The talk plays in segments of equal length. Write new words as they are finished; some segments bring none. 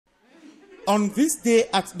On this day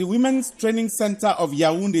at the Women's Training Center of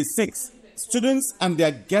Yaoundé 6, students and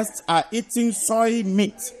their guests are eating soy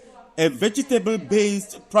meat, a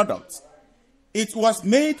vegetable-based product. It was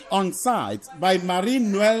made on site by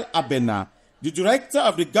Marie-Noël Abena, the director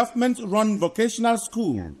of the government-run vocational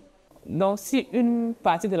school.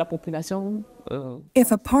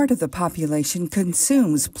 If a part of the population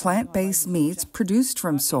consumes plant-based meats produced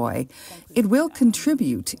from soy, it will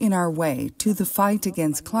contribute in our way to the fight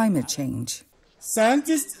against climate change.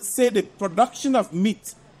 Scientists say the production of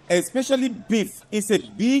meat, especially beef, is a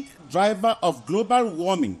big driver of global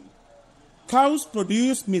warming. Cows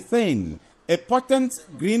produce methane, a potent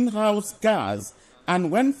greenhouse gas, and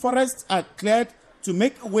when forests are cleared to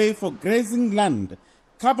make way for grazing land,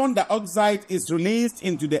 carbon dioxide is released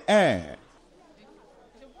into the air.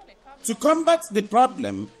 To combat the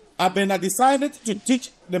problem, Abena decided to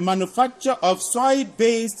teach the manufacture of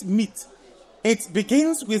soy-based meat. It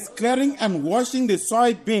begins with clearing and washing the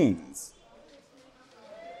soybeans.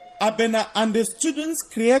 Abena and the students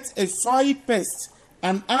create a soy paste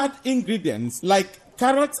and add ingredients like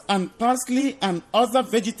carrots and parsley and other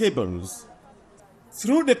vegetables.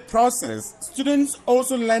 Through the process, students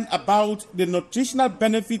also learn about the nutritional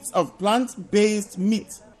benefits of plant-based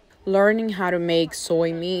meat. Learning how to make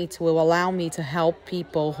soy meat will allow me to help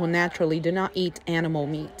people who naturally do not eat animal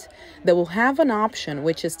meat. They will have an option,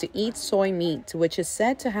 which is to eat soy meat, which is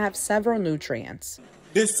said to have several nutrients.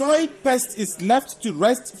 The soy paste is left to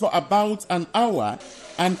rest for about an hour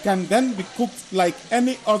and can then be cooked like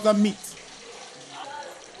any other meat.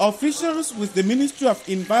 Officials with the Ministry of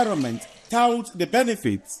Environment tout the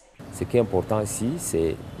benefits. Ce qui est important ici,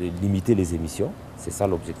 c'est de limiter les émissions. C'est ça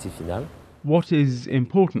l'objectif final. What is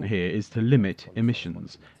important here is to limit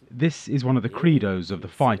emissions. This is one of the credos of the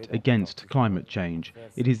fight against climate change.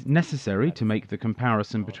 It is necessary to make the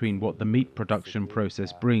comparison between what the meat production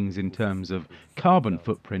process brings in terms of carbon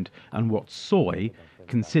footprint and what soy,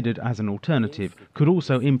 considered as an alternative, could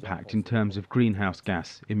also impact in terms of greenhouse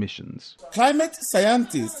gas emissions. Climate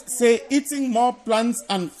scientists say eating more plants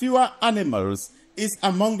and fewer animals is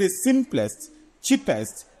among the simplest,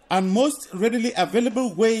 cheapest, and most readily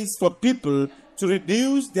available ways for people to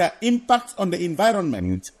reduce their impact on the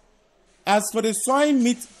environment. As for the soy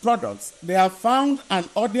meat products, they have found an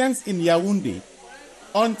audience in Yaoundé.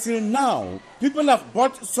 Until now, people have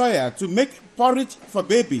bought soya to make porridge for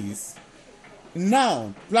babies.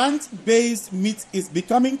 Now, plant-based meat is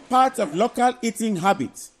becoming part of local eating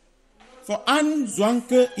habits. For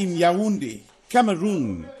Nzouankeu in Yaoundé,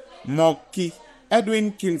 Cameroon, Moki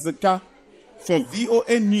Edwin Kindzeka for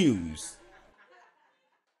VOA News.